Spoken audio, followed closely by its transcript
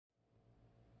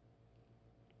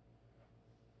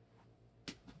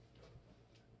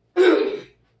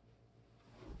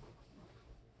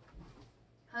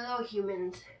Hello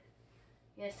humans.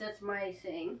 Yes, that's my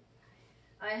saying.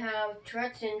 I have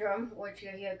Tourette syndrome, which you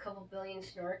hear a couple billion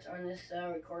snorts on this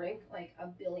recording, like a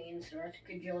billion snorts,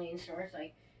 gajillion snorts,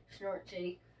 like Snort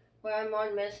City. But I'm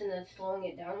on medicine that's slowing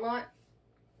it down a lot,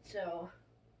 so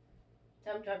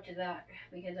thumbs up to that,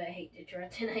 because I hate the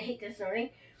Tourette's and I hate the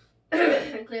snorting.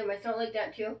 I clear my throat like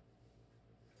that too.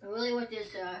 And really what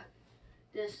this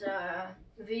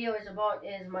video is about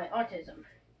is my autism.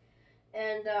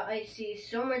 And I see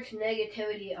so much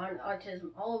negativity on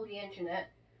autism all over the internet.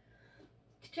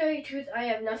 To tell you the truth, I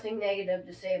have nothing negative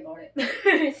to say about it.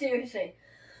 Seriously.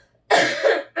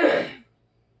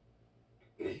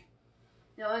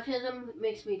 Now, autism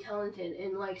makes me talented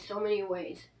in like so many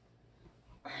ways.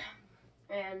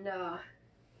 And I'll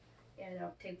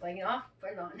take blanket off,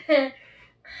 put it on.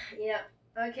 Yeah,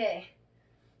 okay.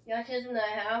 The autism that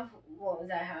I have,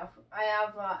 I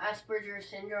have Aspergers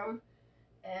syndrome,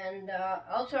 and I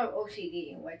also have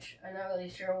OCD, which I'm not really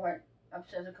sure what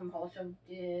obsessive compulsive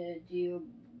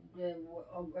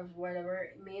whatever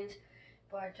it means,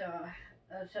 but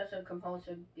obsessive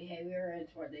compulsive behavior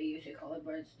is what they usually call it,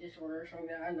 but it's disorder or something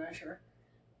like that. I'm not sure.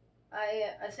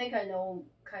 I think I know,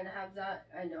 kind of have that.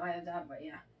 I know I have that, but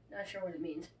yeah, not sure what it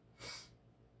means.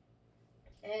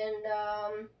 And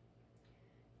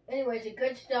anyways, the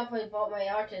good stuff about my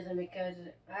autism, because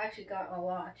I actually got a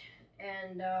lot,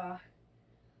 and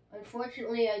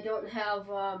unfortunately I don't have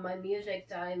my music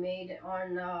that I made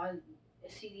on a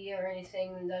CD or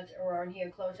anything that's around here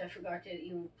close. I forgot to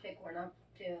even pick one up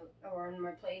to around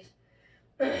my place.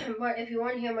 But if you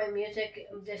want to hear my music,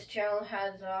 this channel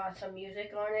has some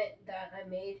music on it that I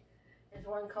made. There's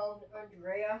one called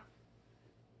Andrea,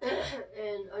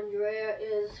 and Andrea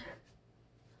is,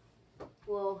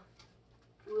 well,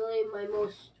 really my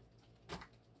most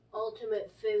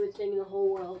ultimate favorite thing in the whole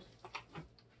world.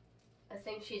 I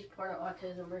think she's part of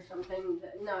autism or something.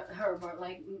 Not her, but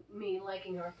like me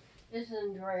liking her. This is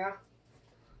Andrea.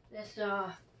 This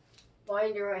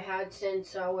binder I had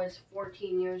since I was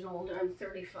 14 years old. I'm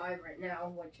 35 right now,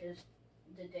 which is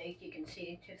the date you can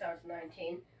see,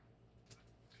 2019.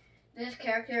 This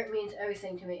character means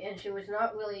everything to me, and she was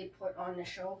not really put on the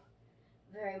show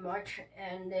very much,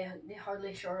 and they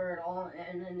hardly showed her at all,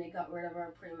 and then they got rid of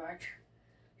her pretty much.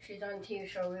 She's on TV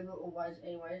show Reboot, was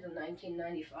anyways, in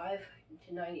 1995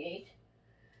 to 98,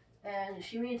 and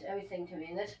she means everything to me.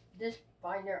 And this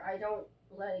binder, I don't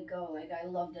let it go. Like, I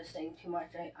love this thing too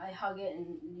much. I hug it,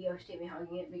 and you ever see me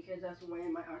hugging it, because that's the way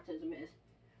my autism is.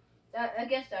 That, I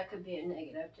guess that could be a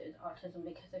negative to autism,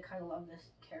 because I kind of love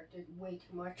this character way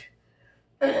too much.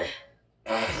 That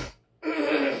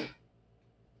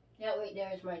right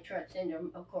there is my Tourette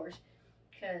syndrome, of course,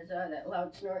 because that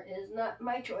loud snort is not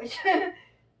my choice.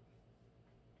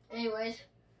 Anyways,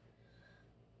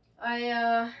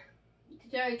 to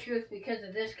tell you the truth, because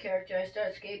of this character, I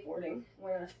started skateboarding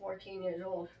when I was 14 years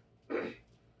old.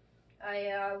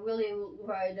 I really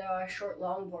ride short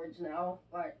longboards now,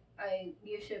 but I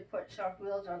used to put soft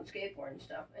wheels on skateboard and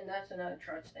stuff, and that's another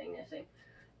Tourette's thing, I think.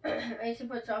 I used to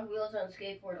put soft wheels on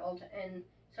skateboard all the time, and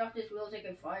softest wheels I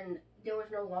could find. There was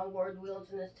no longboard wheels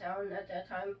in this town at that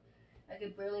time. I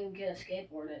could barely even get a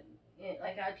skateboard.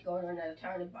 Like, I had to go to another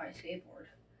town to buy a skateboard.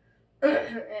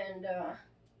 And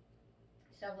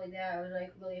stuff like that. It was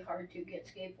like really hard to get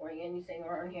skateboarding anything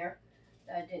around here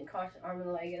that didn't cost an arm and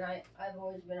a leg. And I've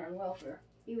always been on welfare.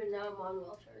 Even now I'm on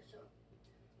welfare, so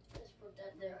let's put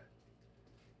that there.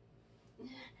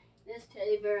 This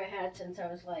teddy bear I had since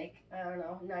I was like, I don't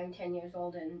know, 9-10 years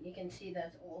old, and you can see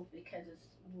that's old because it's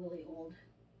really old.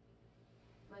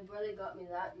 My brother got me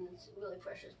that, and it's a really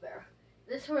precious bear.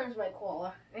 This one's my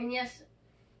koala, and yes,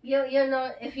 you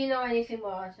know, if you know anything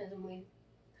about autism, we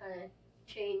kind of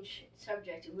change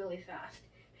subject really fast.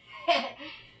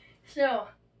 So,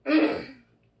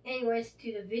 anyways,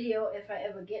 to the video, if I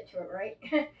ever get to it, right?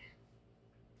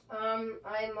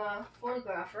 I'm a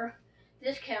photographer.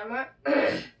 This camera,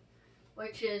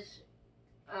 which is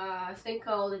a thing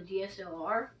called a DSLR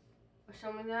or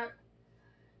something like that.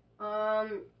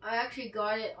 I actually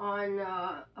got it on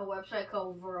a website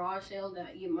called Verosale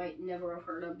that you might never have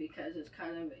heard of because it's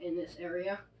kind of in this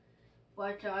area.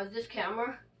 But this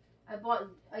camera, I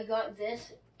got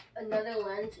this, another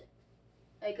lens,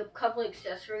 like a couple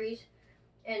accessories,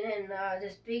 and then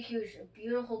this big, huge,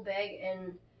 beautiful bag,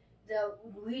 and the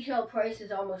retail price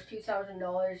is almost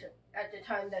 $2,000 at the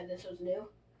time that this was new.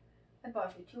 I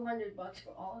bought it for $200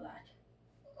 for all of that.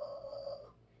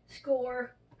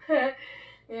 Score.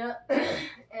 Yeah.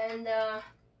 And I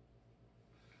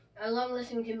love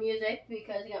listening to music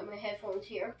because I got my headphones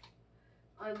here.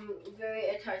 I'm very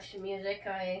attached to music.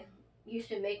 I used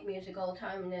to make music all the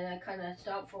time, and then I kind of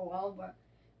stopped for a while, but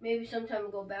maybe sometime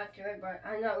we'll go back to it, but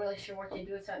I'm not really sure what to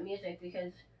do with that music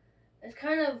because it's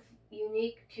kind of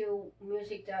unique to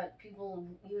music that people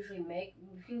usually make.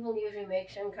 People usually make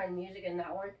some kind of music, and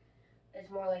that one is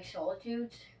more like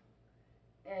solitudes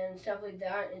and stuff like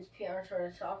that. It's piano sort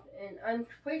of soft, and I'm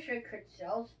pretty sure it could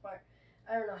sell, but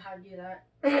I don't know how to do that.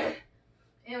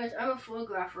 Anyways, I'm a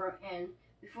photographer, and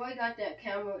before I got that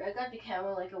camera, I got the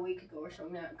camera like a week ago or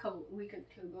something, a week or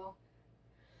two ago.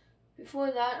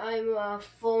 Before that, I'm a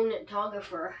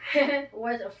photographer.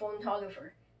 Was a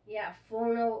photographer. Yeah,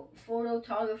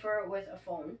 photographer with a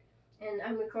phone, and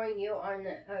I'm recording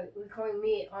recording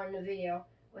me on the video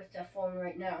with the phone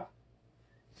right now.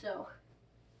 So,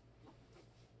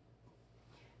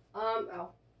 oh,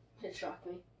 it shocked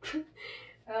me.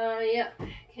 Yeah,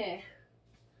 okay.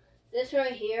 This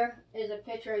right here is a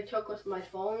picture I took with my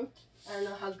phone. I don't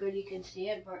know how good you can see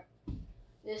it, but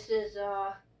this is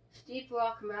Steep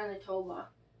Rock, Manitoba.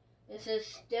 This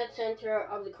is dead center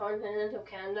of the continent of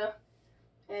Canada.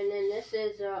 And then this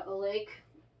is a lake.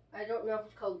 I don't know if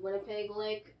it's called Winnipeg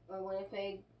Lake or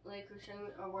Winnipeg Lake or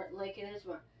something, or what lake it is,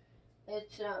 but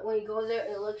it's when you go there,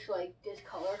 it looks like this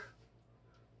color.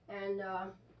 And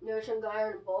there's some guy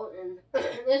on a boat, and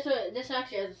this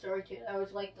actually has a story to it. That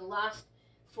was like the last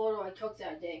photo I took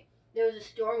that day. There was a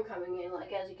storm coming in,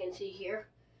 like as you can see here,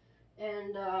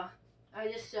 and I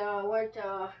just went.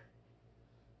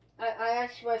 I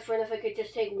asked my friend if I could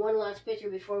just take one last picture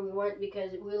before we went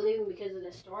because we were leaving because of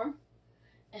the storm,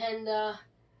 and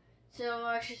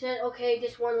so she said, "Okay,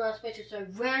 just one last picture." So I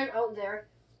ran out there,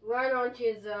 ran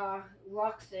onto the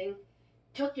rock thing,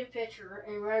 took the picture,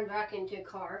 and ran back into a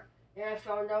car. And I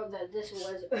found out that this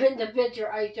was the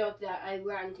picture I took that I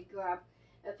ran to grab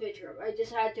a picture of. I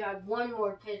just had to have one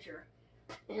more picture.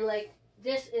 And like,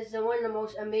 this is one of the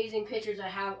most amazing pictures I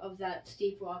have of that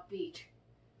steep rock beach.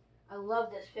 I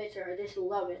love this picture. I just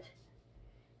love it.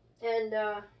 And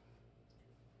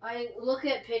I look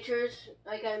at pictures,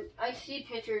 like I see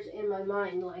pictures in my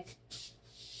mind. Like,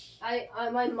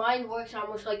 my mind works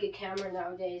almost like a camera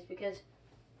nowadays because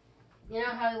you know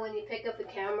how when you pick up a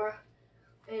camera,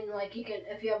 and like you can,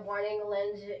 if you have wide angle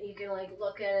lens, you can like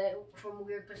look at it from a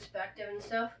weird perspective and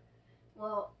stuff.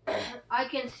 Well, I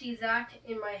can see that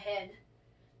in my head.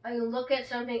 I can look at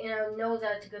something and I know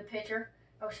that it's a good picture.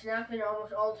 I'll snap it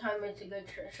almost all the time. It's a good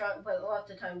shot, but lots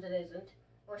of times it isn't,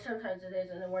 or sometimes it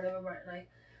isn't, or whatever. But like,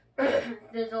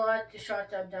 there's a lot of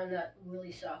shots I've done that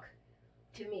really suck,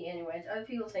 to me, anyways. Other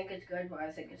people think it's good, but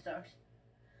I think it sucks.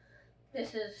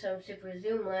 This is some super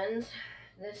zoom lens.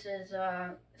 This is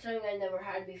something I never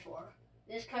had before.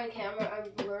 This kind of camera,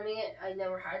 I'm learning it. I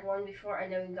never had one before. I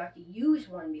never got to use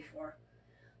one before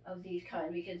of these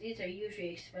kind because these are usually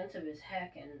expensive as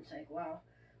heck, and it's like, wow.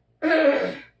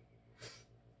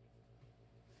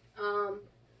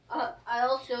 I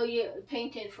also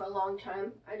painted for a long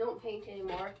time. I don't paint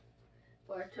anymore,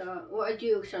 but well, I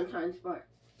do sometimes, but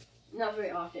not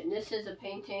very often. This is a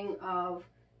painting of,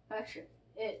 actually,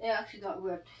 it actually got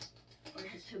ripped,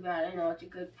 which is too bad. I know it's a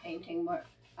good painting, but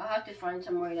I'll have to find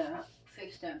some way to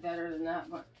fix that better than that,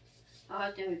 but I'll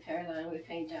have to repair that and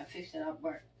repaint that, fix it up.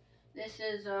 But this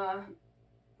is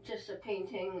just a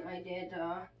painting I did.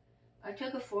 I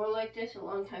took a photo like this a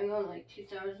long time ago, like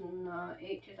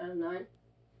 2008, 2009.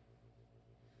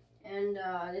 And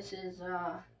this is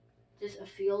just a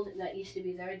field that used to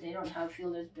be there. They don't have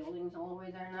field, there's buildings all the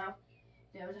way there now.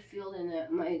 There was a field in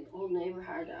my old neighbor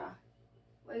had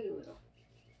wait a minute.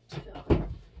 So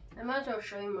I might as well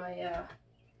show you my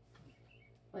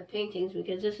my paintings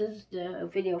because this is the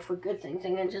video for good things.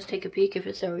 I'm gonna just take a peek if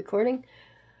it's still recording.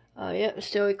 Yeah, it's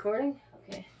still recording.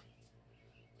 Okay.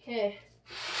 Okay.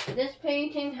 This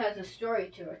painting has a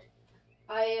story to it.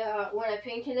 When I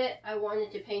painted it, I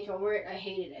wanted to paint over it. I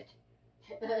hated it.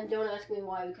 Don't ask me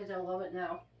why, because I love it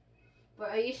now.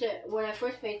 But I used to, when I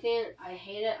first painted it, I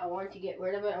hated it. I wanted to get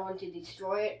rid of it. I wanted to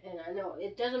destroy it. And I know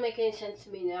it doesn't make any sense to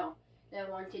me now that I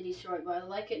want to destroy it. But I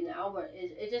like it now, but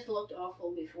it just looked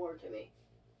awful before to me.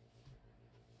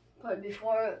 But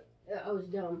before, I was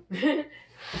dumb.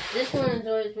 This one has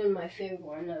always been my favorite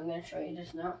one. I'm going to show you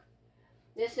just now.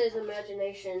 This is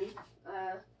imagination.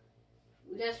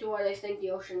 That's what I think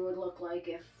the ocean would look like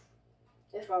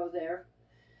if I was there.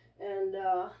 And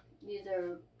these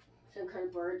are some kind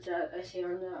of birds that I see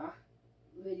on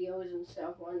videos and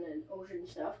stuff on the ocean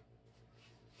stuff.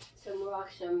 Some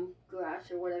rocks, some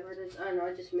grass, or whatever it is. I don't know,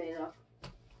 I just made it up.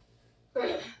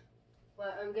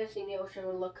 But I'm guessing the ocean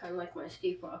would look kind of like my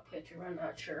steep rock picture. I'm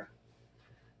not sure.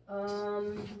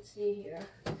 Let's see here.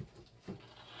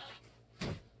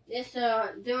 This,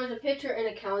 there was a picture in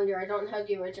a calendar. I don't have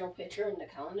the original picture in the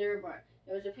calendar, but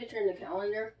there was a picture in the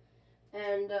calendar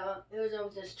and it was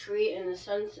of this tree and the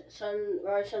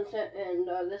sunrise, sunset, and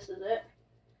this is it.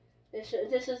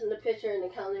 This isn't the picture in the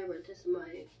calendar, but this is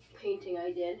my painting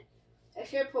I did. I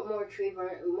should have put more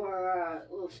more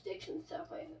little sticks and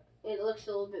stuff. It looks a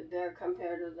little bit bare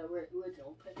compared to the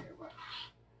original picture, but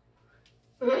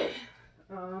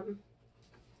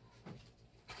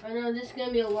I know this is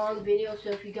gonna be a long video, so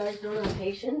if you guys don't have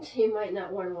patience, you might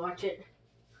not want to watch it.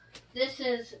 This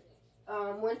is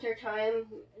winter time.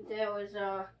 There was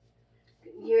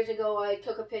years ago I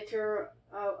took a picture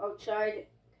outside.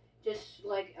 Just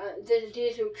like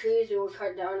these were trees that were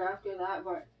cut down after that,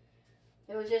 but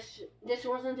it was just, this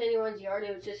wasn't anyone's yard.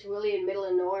 It was just really in the middle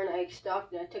of nowhere, and I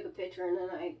stopped and I took a picture and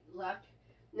then I left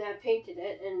and I painted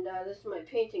it, and this is my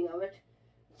painting of it.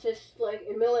 It's just like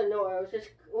in the middle of nowhere. It was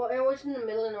just, well, it was in the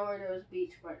middle of nowhere. There was a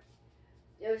beach, but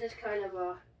it was just kind of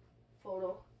a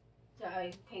photo that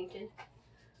I painted.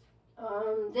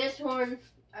 This one,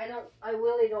 I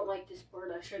really don't like this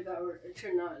bird. I should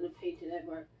not have painted it,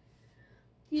 but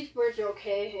these birds are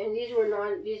okay, and these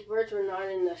birds were not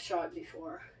in the shot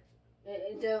before.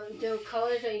 The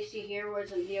colors that you see here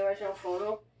was in the original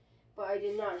photo, but I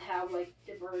did not have like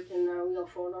the birds in the real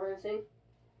photo or anything.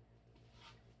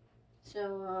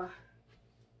 So,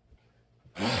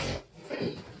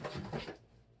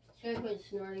 Skypine's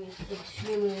snorting is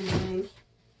extremely annoying.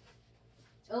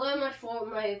 A lot of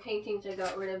my paintings I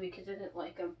got rid of because I didn't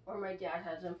like them, or my dad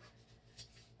has them.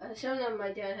 Some of them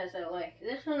my dad has that I like.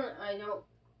 This one I don't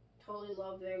totally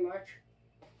love very much.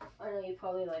 I know you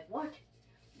probably like, what?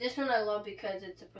 This one I love because it's a